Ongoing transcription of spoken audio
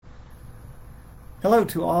Hello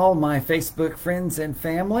to all my Facebook friends and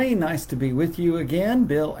family. Nice to be with you again.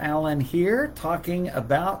 Bill Allen here, talking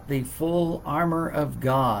about the full armor of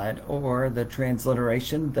God, or the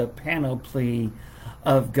transliteration, the panoply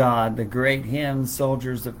of God. The great hymn,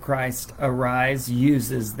 Soldiers of Christ Arise,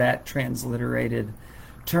 uses that transliterated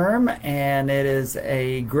term, and it is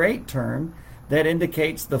a great term that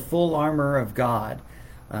indicates the full armor of God.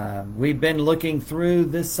 We've been looking through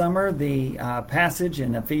this summer the passage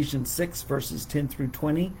in Ephesians 6, verses 10 through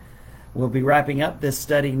 20. We'll be wrapping up this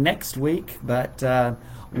study next week, but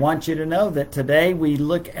want you to know that today we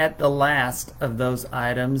look at the last of those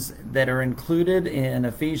items that are included in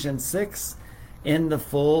Ephesians 6 in the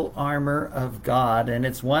full armor of God. And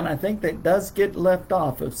it's one I think that does get left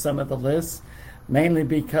off of some of the lists, mainly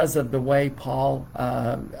because of the way Paul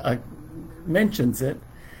mentions it,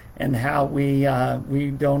 and how we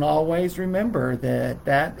don't always remember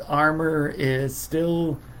that armor is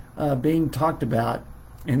still being talked about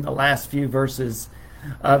in the last few verses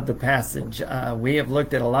of the passage. We have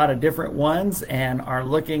looked at a lot of different ones and are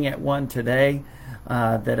looking at one today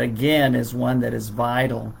that again is one that is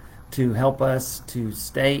vital to help us to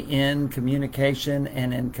stay in communication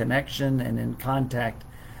and in connection and in contact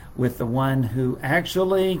with the one who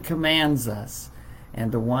actually commands us,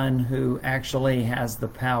 and the one who actually has the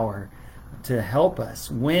power to help us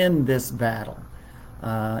win this battle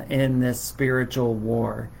in this spiritual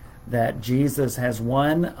war that Jesus has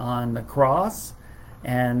won on the cross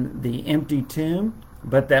and the empty tomb,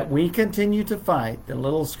 but that we continue to fight the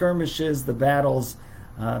little skirmishes, the battles,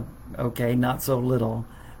 not so little,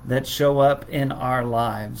 that show up in our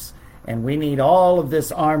lives. And we need all of this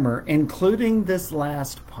armor, including this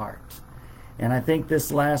last part. And I think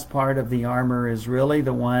this last part of the armor is really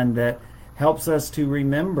the one that helps us to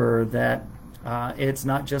remember that it's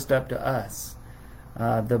not just up to us.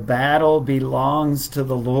 The battle belongs to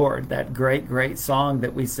the Lord. That great, great song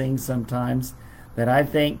that we sing sometimes, that I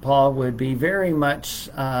think Paul would be very much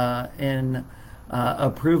in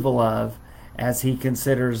approval of as he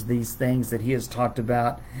considers these things that he has talked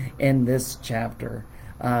about in this chapter.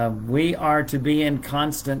 We are to be in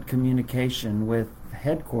constant communication with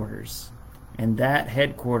Headquarters. And that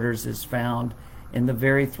headquarters is found in the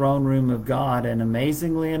very throne room of God. And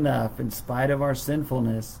amazingly enough, in spite of our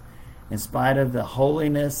sinfulness, in spite of the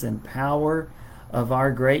holiness and power of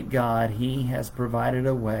our great God, He has provided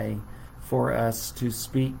a way for us to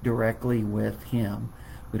speak directly with Him.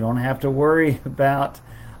 We don't have to worry about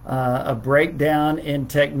a breakdown in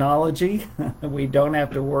technology. We don't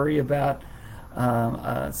have to worry about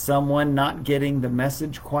someone not getting the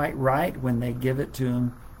message quite right when they give it to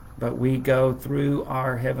them. But we go through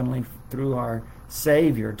our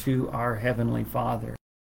Savior to our Heavenly Father.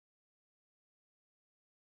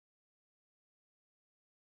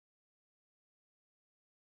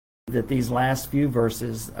 That these last few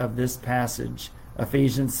verses of this passage,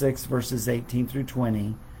 Ephesians 6, verses 18 through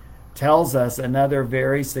 20, tells us another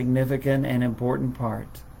very significant and important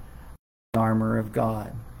part of the armor of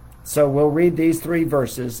God. So we'll read these three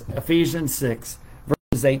verses, Ephesians 6,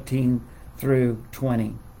 verses 18 through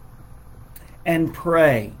 20. And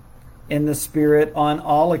pray in the Spirit on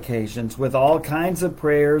all occasions with all kinds of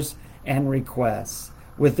prayers and requests.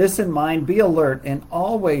 With this in mind, be alert and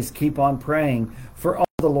always keep on praying for all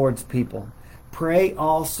the Lord's people. Pray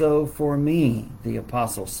also for me, the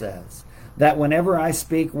apostle says, that whenever I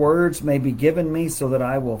speak, words may be given me so that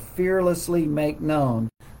I will fearlessly make known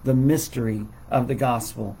the mystery of the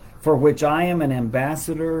gospel, for which I am an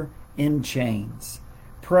ambassador in chains.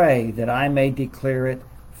 Pray that I may declare it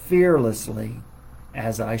fearlessly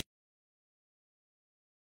as I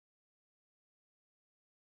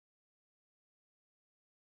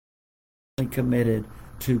committed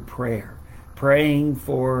to prayer, praying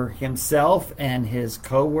for himself and his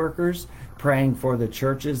co-workers, praying for the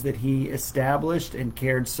churches that he established and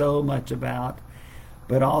cared so much about,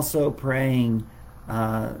 but also praying,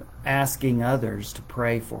 asking others to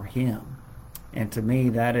pray for him. And to me,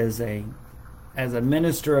 that is as a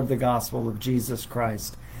minister of the gospel of Jesus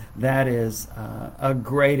Christ, that is a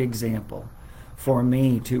great example for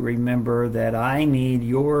me to remember that I need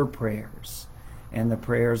your prayers and the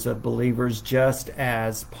prayers of believers, just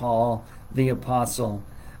as Paul the apostle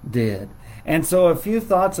did. And so a few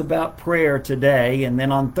thoughts about prayer today, and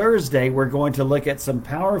then on Thursday we're going to look at some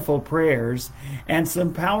powerful prayers and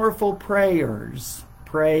some powerful prayers.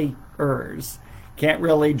 Can't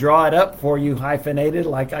really draw it up for you hyphenated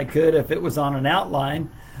like I could if it was on an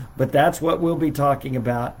outline, but that's what we'll be talking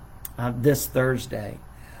about this Thursday.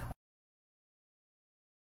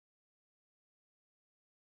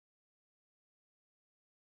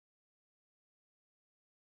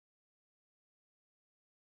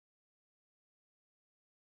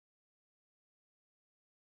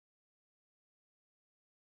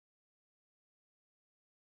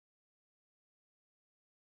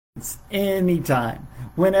 anytime.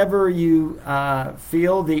 Whenever you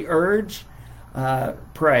feel the urge,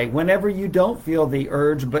 pray. Whenever you don't feel the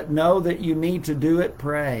urge but know that you need to do it,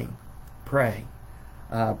 pray. Pray.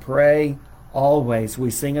 Pray always.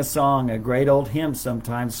 We sing a song, a great old hymn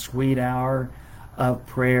sometimes, Sweet Hour of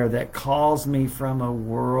Prayer, that calls me from a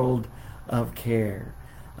world of care.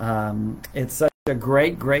 It's such a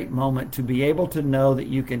great, great moment to be able to know that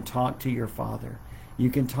you can talk to your Father. You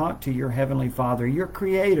can talk to your Heavenly Father, your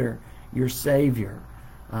Creator, your Savior,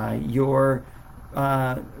 your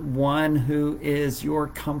one who is your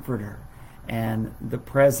comforter. And the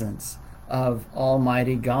presence of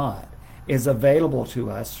Almighty God is available to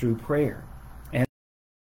us through prayer. And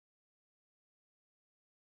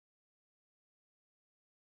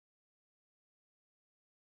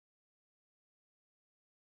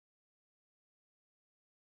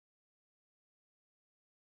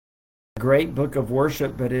a great book of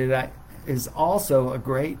worship, but it is also a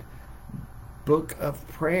great book of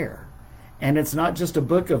prayer. And it's not just a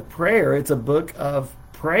book of prayer, it's a book of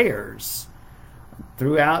prayers.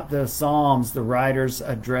 Throughout the Psalms, the writers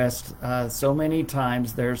addressed so many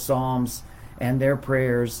times their psalms and their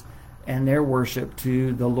prayers and their worship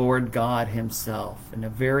to the Lord God Himself in a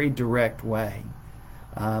very direct way.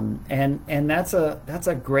 And that's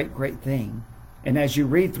a great, great thing. And as you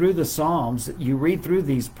read through the Psalms, you read through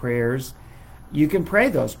these prayers, you can pray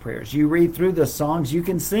those prayers. You read through the songs, you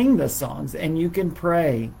can sing the songs, and you can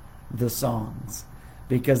pray the songs,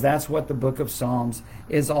 because that's what the book of Psalms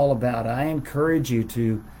is all about. I encourage you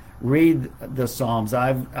to read the Psalms.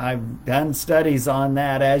 I've done studies on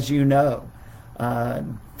that, as you know,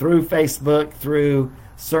 through Facebook, through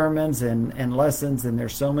sermons and lessons, and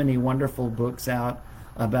there's so many wonderful books out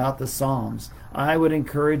about the Psalms. I would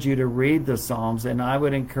encourage you to read the Psalms, and I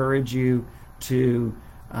would encourage you to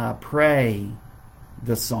pray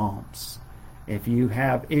the Psalms. If you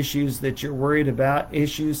have issues that you're worried about,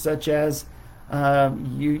 issues such as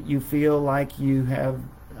you feel like you have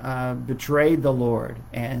betrayed the Lord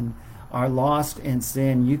and are lost in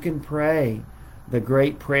sin, you can pray the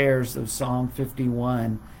great prayers of Psalm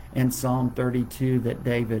 51 and Psalm 32 that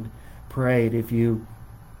David prayed. If you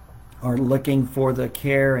are looking for the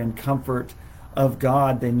care and comfort of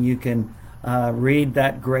God, then you can read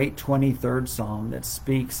that great 23rd Psalm that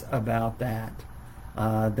speaks about that.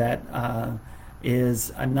 That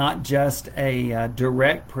is not just a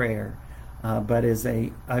direct prayer, but is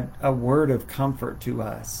a word of comfort to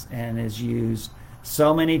us, and is used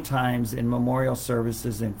so many times in memorial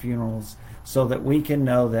services and funerals, so that we can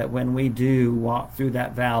know that when we do walk through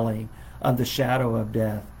that valley of the shadow of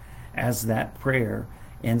death, as that prayer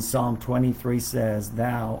in Psalm 23 says,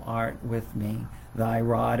 "Thou art with me, thy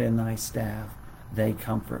rod and thy staff, they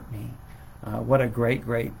comfort me." What a great,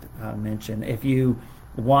 great mention. If you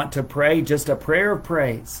want to pray just a prayer of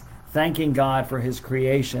praise, thanking God for His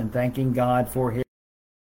creation, thanking God for His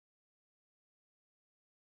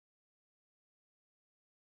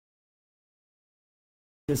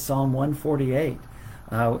Psalm 148.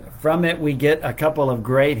 From it we get a couple of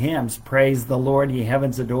great hymns. Praise the Lord, ye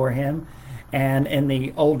heavens, adore Him. And in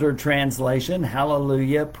the older translation,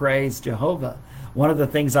 Hallelujah, praise Jehovah. One of the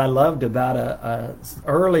things I loved about a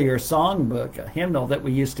earlier songbook, a hymnal that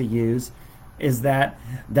we used to use, is that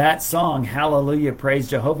song, Hallelujah, praise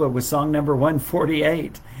Jehovah, was song number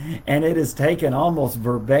 148. And it is taken almost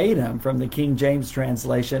verbatim from the King James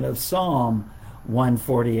translation of Psalm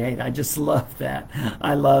 148. I just love that.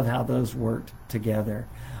 I love how those worked together.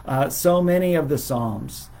 So many of the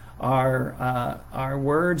Psalms are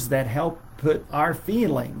words that help put our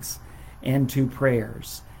feelings into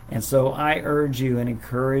prayers. And so I urge you and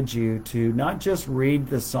encourage you to not just read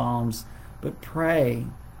the Psalms, but pray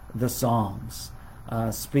the Psalms.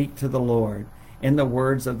 Speak to the Lord in the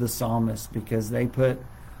words of the psalmist, because they put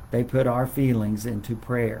our feelings into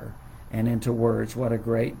prayer and into words. What a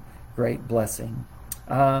great, great blessing.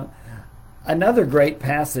 Another great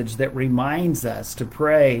passage that reminds us to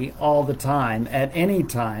pray all the time, at any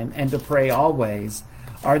time, and to pray always,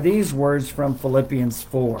 are these words from Philippians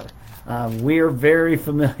 4. We're very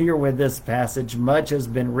familiar with this passage. Much has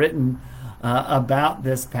been written about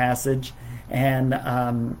this passage.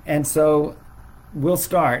 And so we'll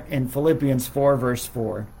start in Philippians 4, verse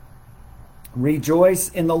 4. Rejoice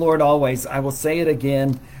in the Lord always. I will say it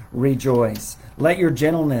again, rejoice. Let your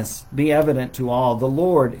gentleness be evident to all. The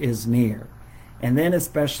Lord is near. And then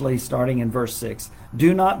especially starting in verse 6,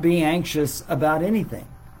 do not be anxious about anything,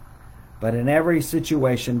 but in every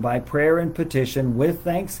situation, by prayer and petition, with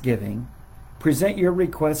thanksgiving, present your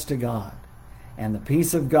requests to God. And the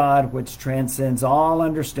peace of God, which transcends all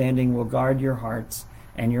understanding, will guard your hearts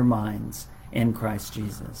and your minds in Christ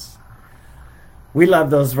Jesus. We love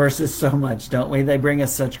those verses so much, don't we? They bring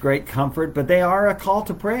us such great comfort, but they are a call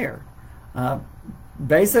to prayer.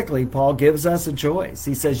 Basically, Paul gives us a choice.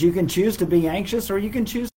 He says you can choose to be anxious or you can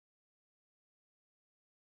choose.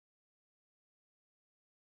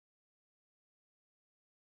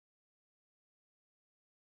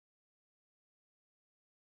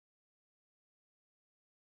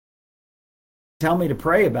 Tell me to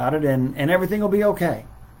pray about it and everything will be okay.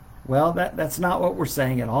 Well, that's not what we're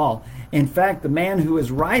saying at all. In fact, the man who is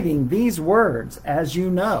writing these words, as you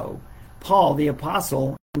know, Paul, the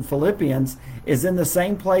apostle in Philippians, is in the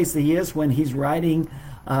same place he is when he's writing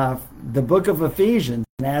the book of Ephesians.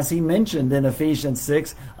 And as he mentioned in Ephesians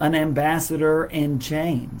 6, an ambassador in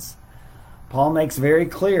chains. Paul makes very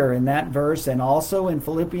clear in that verse and also in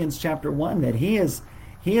Philippians chapter 1 that he is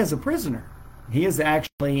a prisoner. He is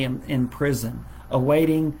actually in prison,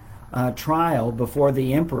 awaiting trial before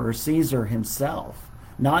the emperor Caesar himself,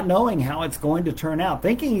 not knowing how it's going to turn out,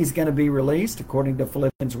 thinking he's going to be released according to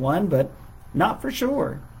Philippians 1, but not for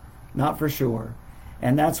sure. Not for sure.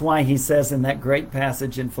 And that's why he says in that great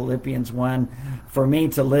passage in Philippians 1, for me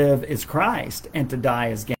to live is Christ and to die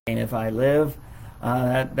is gain. If I live,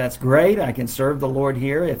 that's great. I can serve the Lord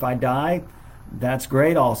here. If I die, that's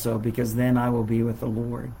great also, because then I will be with the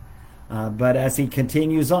Lord. But as he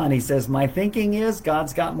continues on, he says, my thinking is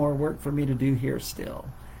God's got more work for me to do here still.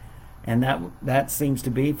 And that seems to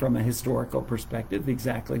be, from a historical perspective,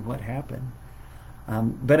 exactly what happened.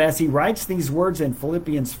 But as he writes these words in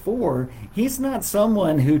Philippians 4, he's not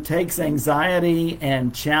someone who takes anxiety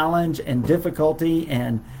and challenge and difficulty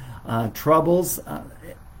and troubles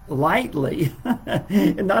lightly.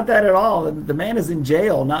 Not that at all. The man is in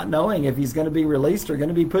jail, not knowing if he's going to be released or going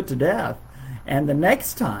to be put to death. And the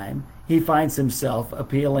next time he finds himself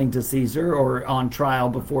appealing to Caesar or on trial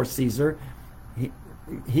before Caesar,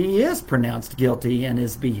 he is pronounced guilty and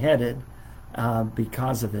is beheaded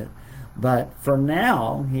because of it. But for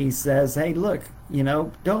now, he says, hey, look, you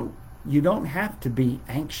don't have to be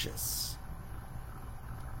anxious.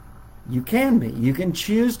 You can be. You can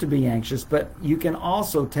choose to be anxious, but you can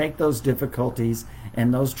also take those difficulties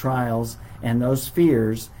and those trials and those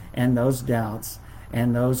fears and those doubts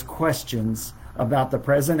and those questions about the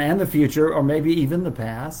present and the future, or maybe even the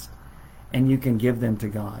past, and you can give them to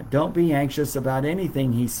God. Don't be anxious about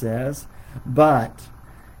anything, he says, but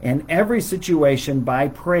in every situation, by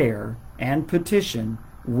prayer and petition,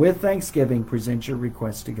 with thanksgiving, present your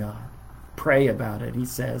request to God. Pray about it, he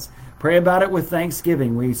says. Pray about it with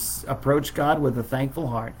thanksgiving. We approach God with a thankful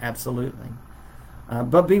heart, absolutely.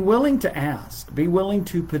 But be willing to ask. Be willing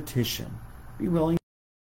to petition. Be willing.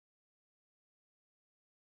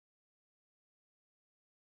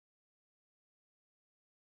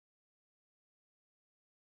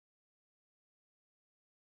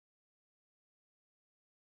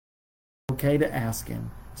 It's okay to ask him.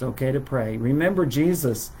 It's okay to pray. Remember,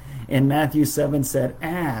 Jesus in Matthew 7 said,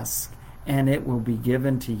 ask and it will be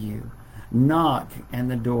given to you. Knock and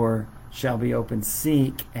the door shall be opened.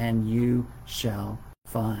 Seek and you shall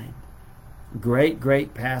find. Great,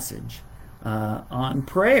 great passage on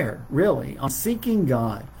prayer, really, on seeking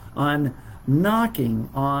God, on knocking,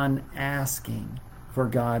 on asking for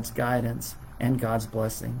God's guidance and God's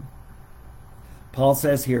blessing. Paul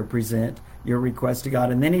says here, present your request to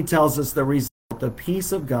God. And then he tells us the result, the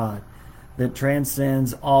peace of God that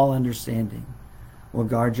transcends all understanding will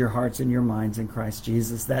guard your hearts and your minds in Christ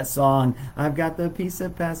Jesus. That song, I've got the peace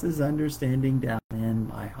that passes understanding down in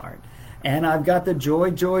my heart. And I've got the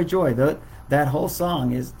joy, joy, joy. That whole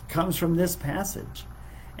song comes from this passage.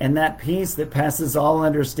 And that peace that passes all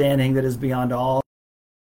understanding, that is beyond all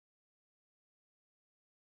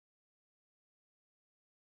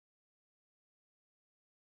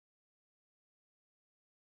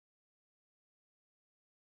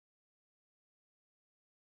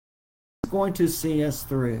going to see us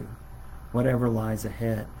through whatever lies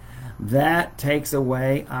ahead. That takes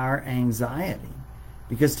away our anxiety,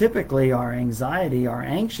 because typically our anxiety, our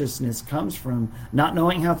anxiousness comes from not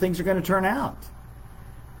knowing how things are going to turn out.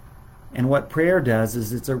 And what prayer does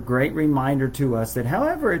is it's a great reminder to us that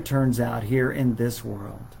however it turns out here in this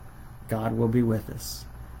world, God will be with us.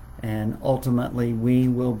 And ultimately we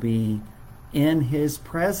will be in his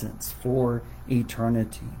presence for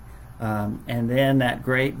eternity. And then that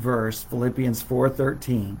great verse, Philippians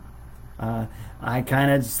 4:13. I kind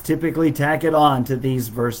of typically tack it on to these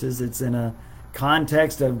verses. It's in a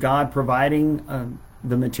context of God providing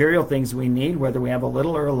the material things we need, whether we have a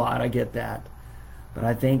little or a lot. I get that. But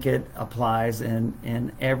I think it applies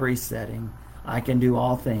in every setting. I can do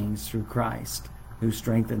all things through Christ who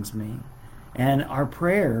strengthens me. And our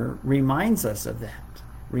prayer reminds us of that.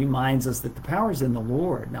 Reminds us that the power is in the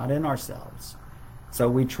Lord, not in ourselves. So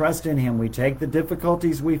we trust in him. We take the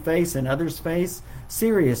difficulties we face and others face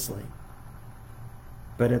seriously.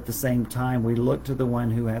 But at the same time, we look to the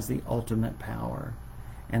one who has the ultimate power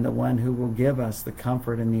and the one who will give us the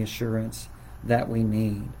comfort and the assurance that we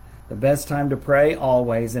need. The best time to pray,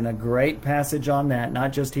 always, and a great passage on that,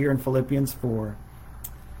 not just here in Philippians 4,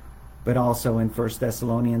 but also in 1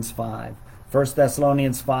 Thessalonians 5. 1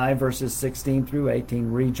 Thessalonians 5, verses 16 through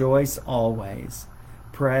 18, rejoice always,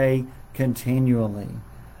 pray continually,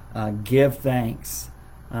 give thanks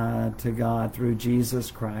to God through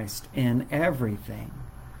Jesus Christ in everything.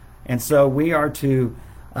 And so we are to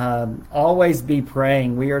always be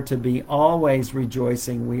praying. We are to be always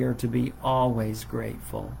rejoicing. We are to be always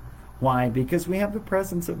grateful. Why? Because we have the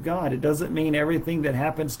presence of God. It doesn't mean everything that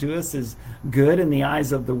happens to us is good in the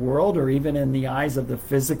eyes of the world or even in the eyes of the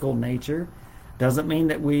physical nature. It doesn't mean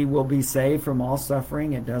that we will be saved from all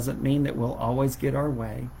suffering. It doesn't mean that we'll always get our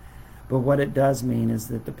way. But what it does mean is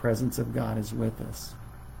that the presence of God is with us.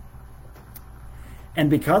 And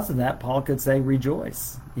because of that, Paul could say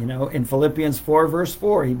rejoice. You know, in Philippians 4, verse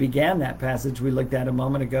 4, he began that passage we looked at a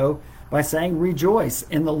moment ago by saying, rejoice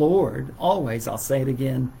in the Lord always. I'll say it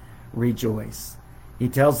again, rejoice. He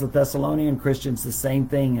tells the Thessalonian Christians the same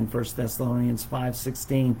thing in 1 Thessalonians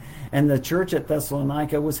 5:16. And the church at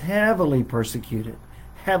Thessalonica was heavily persecuted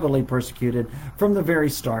from the very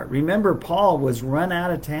start. Remember, Paul was run out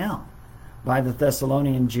of town by the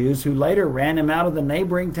Thessalonian Jews, who later ran him out of the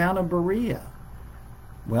neighboring town of Berea.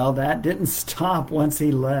 Well, that didn't stop once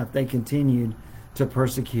he left. They continued to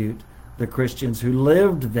persecute the Christians who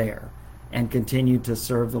lived there and continued to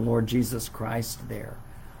serve the Lord Jesus Christ there.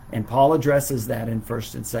 And Paul addresses that in 1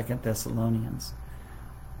 and 2 Thessalonians.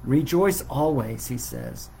 Rejoice always, he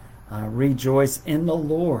says. Rejoice in the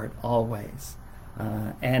Lord always.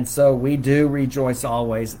 And so we do rejoice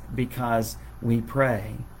always because we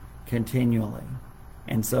pray continually.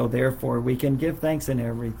 And so therefore we can give thanks in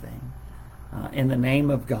everything. In the name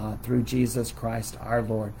of God, through Jesus Christ our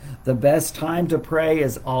Lord. The best time to pray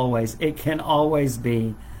is always. It can always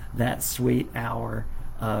be that sweet hour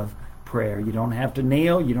of prayer. You don't have to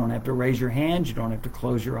kneel. You don't have to raise your hands. You don't have to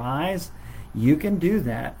close your eyes. You can do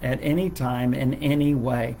that at any time in any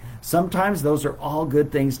way. Sometimes those are all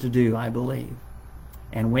good things to do, I believe.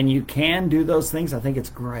 And when you can do those things, I think it's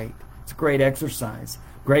great. It's a great exercise.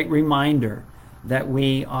 Great reminder that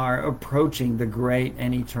we are approaching the great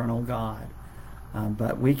and eternal God.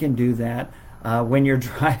 But we can do that when you're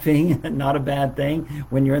driving, not a bad thing.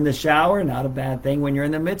 When you're in the shower, not a bad thing. When you're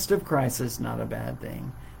in the midst of crisis, not a bad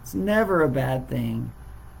thing. It's never a bad thing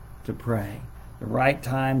to pray. The right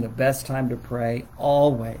time, the best time to pray,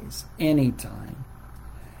 always, anytime.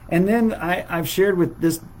 And then I've shared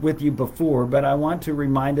with you before, but I want to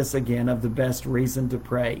remind us again of the best reason to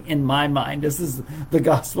pray. In my mind, this is the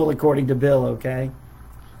gospel according to Bill, okay?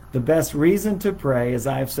 The best reason to pray, as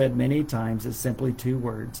I've said many times, is simply two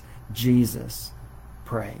words. Jesus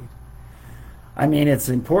prayed. I mean, it's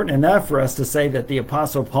important enough for us to say that the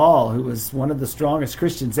Apostle Paul, who was one of the strongest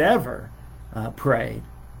Christians ever, prayed.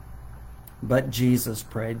 But Jesus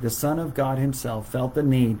prayed. The Son of God himself felt the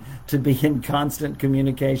need to be in constant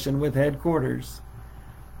communication with Headquarters,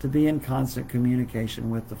 to be in constant communication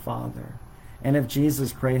with the Father. And if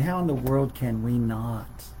Jesus prayed, how in the world can we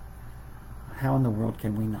not? How in the world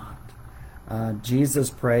can we not? Jesus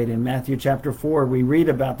prayed in Matthew chapter 4. We read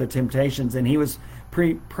about the temptations, and he was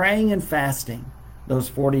praying and fasting those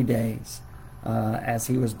 40 days as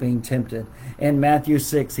he was being tempted. In Matthew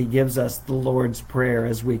 6, he gives us the Lord's Prayer,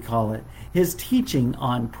 as we call it, his teaching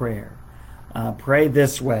on prayer. Pray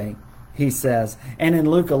this way, he says. And in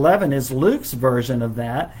Luke 11 is Luke's version of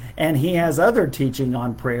that, and he has other teaching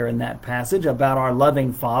on prayer in that passage about our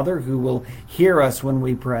loving Father who will hear us when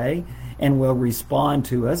we pray and will respond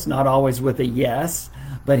to us, not always with a yes,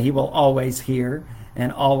 but he will always hear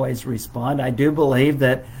and always respond. I do believe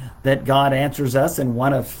that God answers us in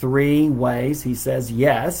one of three ways. He says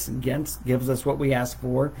yes, gives us what we ask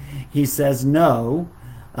for. He says no,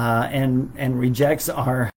 and rejects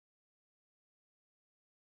our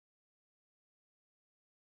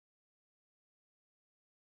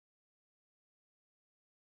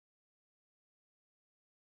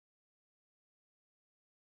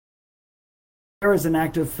prayer is an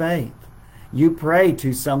act of faith. You pray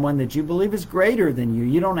to someone that you believe is greater than you.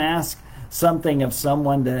 You don't ask something of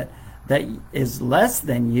someone that is less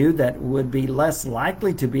than you, that would be less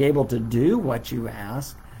likely to be able to do what you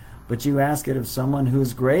ask, but you ask it of someone who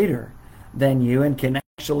is greater than you and can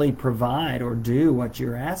actually provide or do what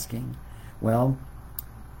you're asking. Well,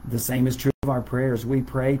 the same is true of our prayers. We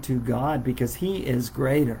pray to God because he is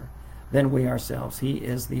greater than we ourselves. He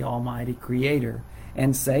is the Almighty Creator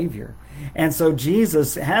and Savior. And so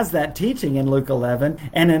Jesus has that teaching in Luke 11.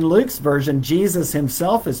 And in Luke's version, Jesus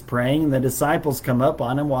himself is praying. The disciples come up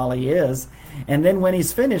on him while he is. And then when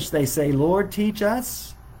he's finished, they say, Lord, teach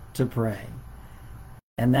us to pray.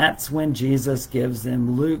 And that's when Jesus gives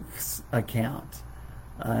them Luke's account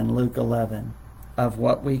in Luke 11 of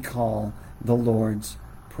what we call the Lord's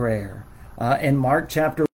Prayer. In Mark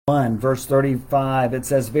chapter 1, verse 35, it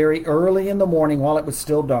says, very early in the morning, while it was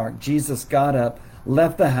still dark, Jesus got up,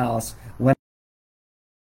 left the house, went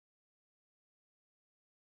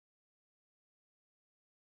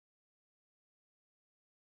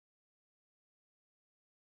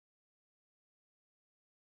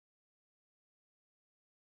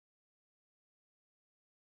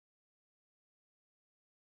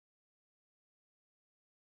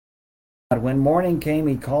when morning came,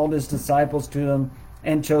 he called his disciples to him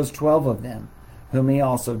and chose 12 of them, whom he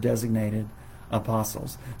also designated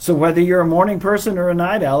apostles. So whether you're a morning person or a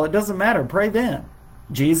night owl, it doesn't matter. Pray then.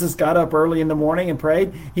 Jesus got up early in the morning and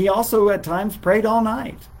prayed. He also at times prayed all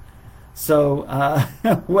night. So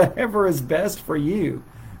whatever is best for you,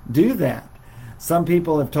 do that. Some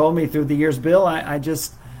people have told me through the years, Bill, I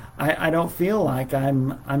don't feel like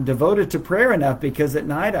I'm devoted to prayer enough, because at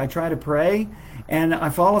night I try to pray and I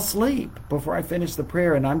fall asleep before I finish the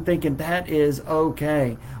prayer. And I'm thinking that is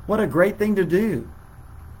okay. What a great thing to do.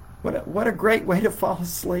 What a great way to fall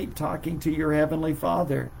asleep talking to your Heavenly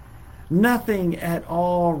Father. Nothing at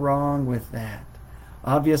all wrong with that.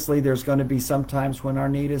 Obviously, there's going to be some times when our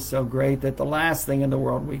need is so great that the last thing in the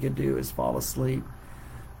world we could do is fall asleep.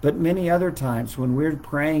 But many other times when we're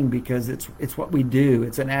praying, because it's what we do,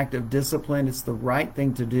 it's an act of discipline, it's the right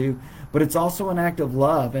thing to do, but it's also an act of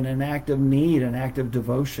love and an act of need, an act of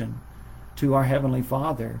devotion to our Heavenly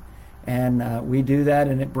Father. And we do that,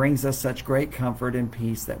 and it brings us such great comfort and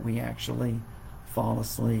peace that we actually fall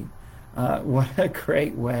asleep. What a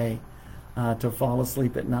great way to fall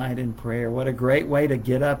asleep at night in prayer. What a great way to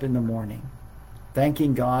get up in the morning,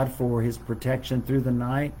 thanking God for his protection through the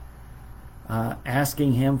night,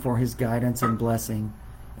 asking him for his guidance and blessing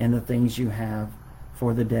in the things you have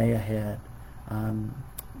for the day ahead.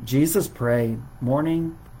 Jesus prayed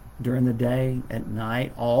morning, during the day, at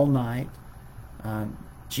night, all night.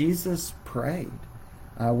 Jesus prayed.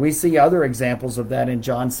 We see other examples of that in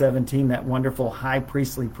John 17, that wonderful high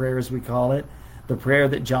priestly prayer, as we call it, the prayer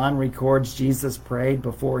that John records Jesus prayed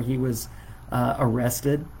before he was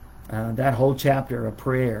arrested. That whole chapter, a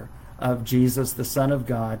prayer of Jesus, the Son of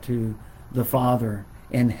God, to the Father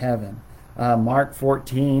in heaven. Mark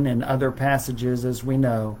 14 and other passages, as we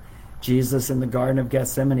know, Jesus in the Garden of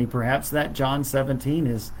Gethsemane, perhaps that John 17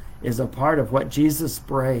 is a part of what Jesus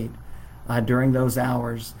prayed during those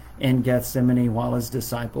hours in Gethsemane while his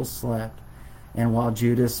disciples slept and while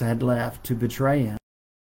Judas had left to betray him.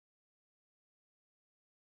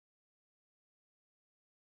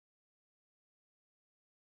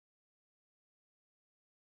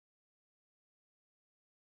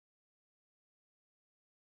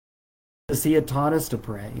 He had taught us to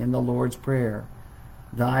pray in the Lord's Prayer,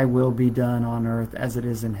 thy will be done on earth as it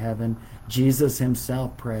is in heaven. Jesus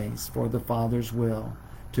himself prays for the Father's will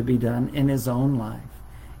to be done in his own life,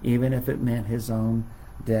 even if it meant his own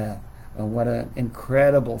death. What an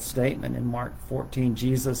incredible statement in Mark 14.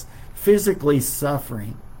 Jesus physically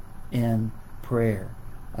suffering in prayer.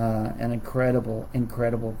 An incredible,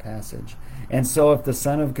 incredible passage. And so if the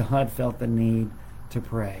Son of God felt the need to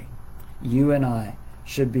pray, you and I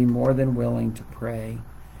should be more than willing to pray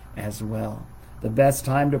as well. The best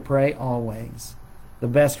time to pray, always. The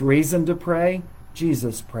best reason to pray,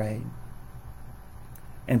 Jesus prayed.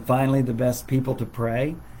 And finally, the best people to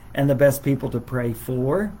pray, and the best people to pray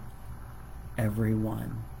for,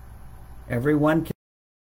 everyone. Everyone can.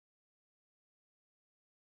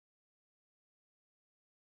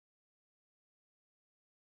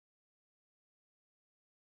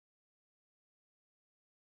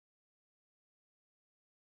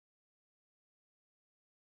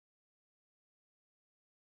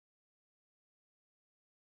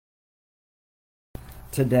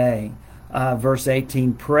 Today, verse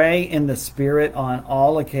 18, pray in the Spirit on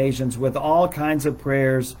all occasions with all kinds of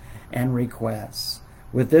prayers and requests.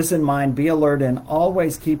 With this in mind, be alert and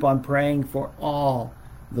always keep on praying for all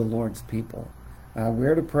the Lord's people.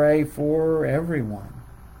 We're to pray for everyone.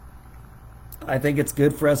 I think it's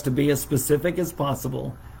good for us to be as specific as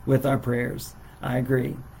possible with our prayers. I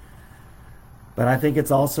agree. But I think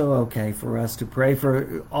it's also okay for us to pray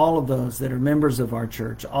for all of those that are members of our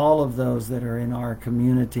church, all of those that are in our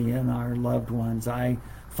community and our loved ones. I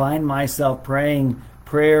find myself praying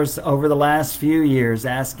prayers over the last few years,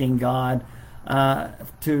 asking God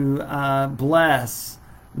bless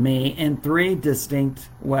me in three distinct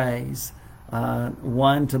ways.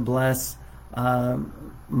 One, to bless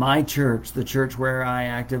my church, the church where I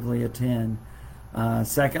actively attend.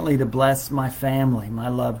 Secondly, to bless my family, my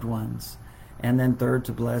loved ones. And then third,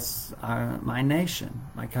 to bless my nation,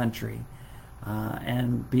 my country.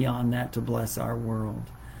 And beyond that, to bless our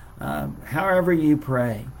world. However you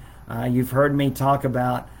pray. You've heard me talk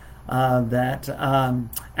about that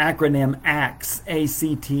acronym ACTS,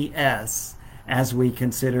 A-C-T-S, as we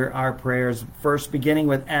consider our prayers. First, beginning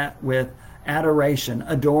with adoration,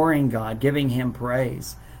 adoring God, giving Him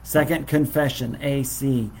praise. Second, confession,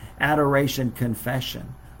 A-C, adoration,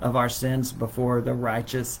 confession of our sins before the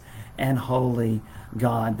righteous and holy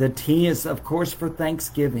God. The T is, of course, for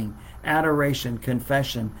thanksgiving, adoration,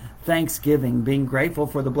 confession, thanksgiving, being grateful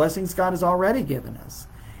for the blessings God has already given us.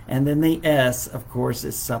 And then the S, of course,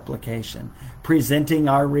 is supplication, presenting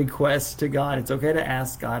our requests to God. It's okay to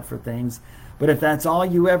ask God for things, but if that's all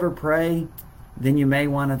you ever pray, then you may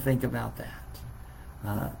want to think about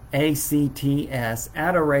that. ACTS,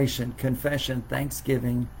 adoration, confession,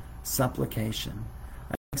 thanksgiving, supplication.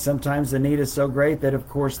 I think sometimes the need is so great that, of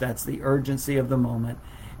course, that's the urgency of the moment,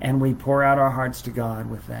 and we pour out our hearts to God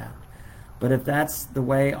with that. But if that's the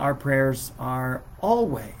way our prayers are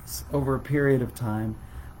always over a period of time,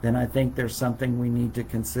 then I think there's something we need to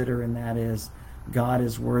consider, and that is God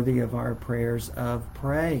is worthy of our prayers of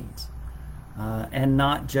praise. And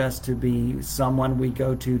not just to be someone we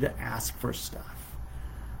go to ask for stuff,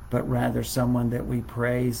 but rather someone that we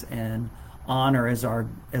praise and honor as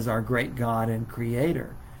our great God and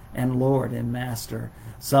Creator and Lord and Master,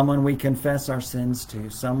 someone we confess our sins to,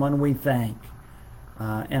 someone we thank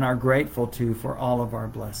and are grateful to for all of our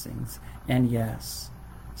blessings. And yes,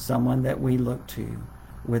 someone that we look to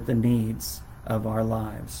with the needs of our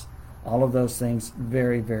lives. All of those things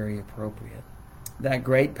very, very appropriate. That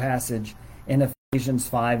great passage in Ephesians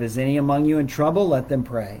 5, is any among you in trouble? Let them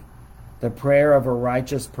pray. The prayer of a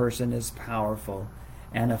righteous person is powerful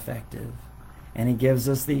and effective. And he gives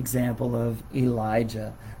us the example of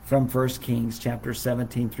Elijah from 1 Kings chapter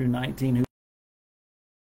 17 through 19, who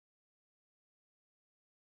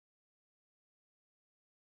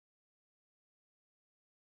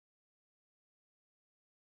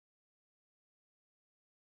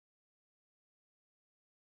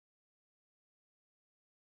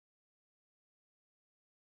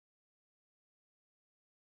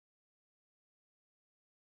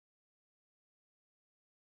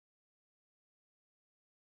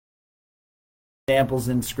examples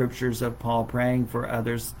in scriptures of Paul praying for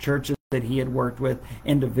others, churches that he had worked with,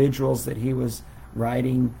 individuals that he was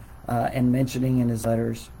writing and mentioning in his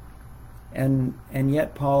letters. And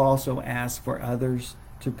yet Paul also asked for others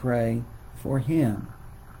to pray for him.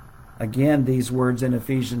 Again, these words in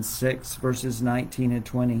Ephesians 6, verses 19 and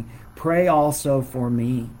 20. Pray also for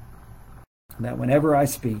me, that whenever I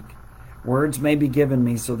speak, words may be given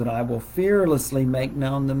me so that I will fearlessly make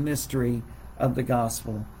known the mystery of the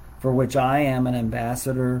gospel, for which I am an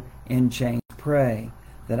ambassador in chains. Pray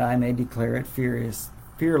that I may declare it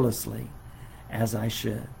fearlessly as I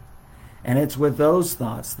should. And it's with those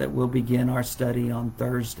thoughts that we'll begin our study on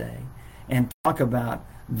Thursday and talk about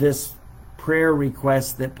this prayer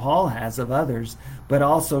request that Paul has of others, but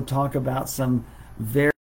also talk about some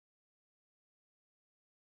very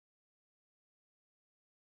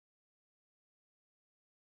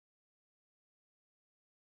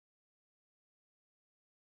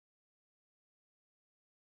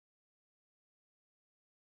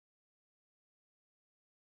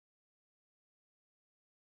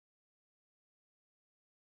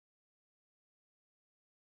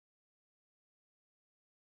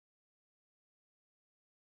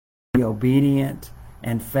obedient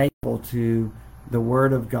and faithful to the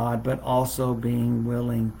Word of God, but also being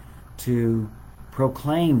willing to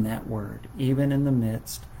proclaim that Word, even in the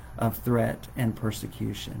midst of threat and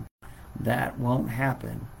persecution. That won't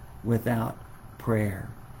happen without prayer.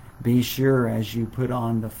 Be sure as you put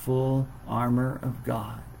on the full armor of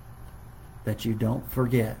God that you don't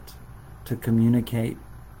forget to communicate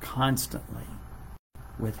constantly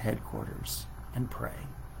with Headquarters and pray.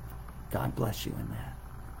 God bless you in that.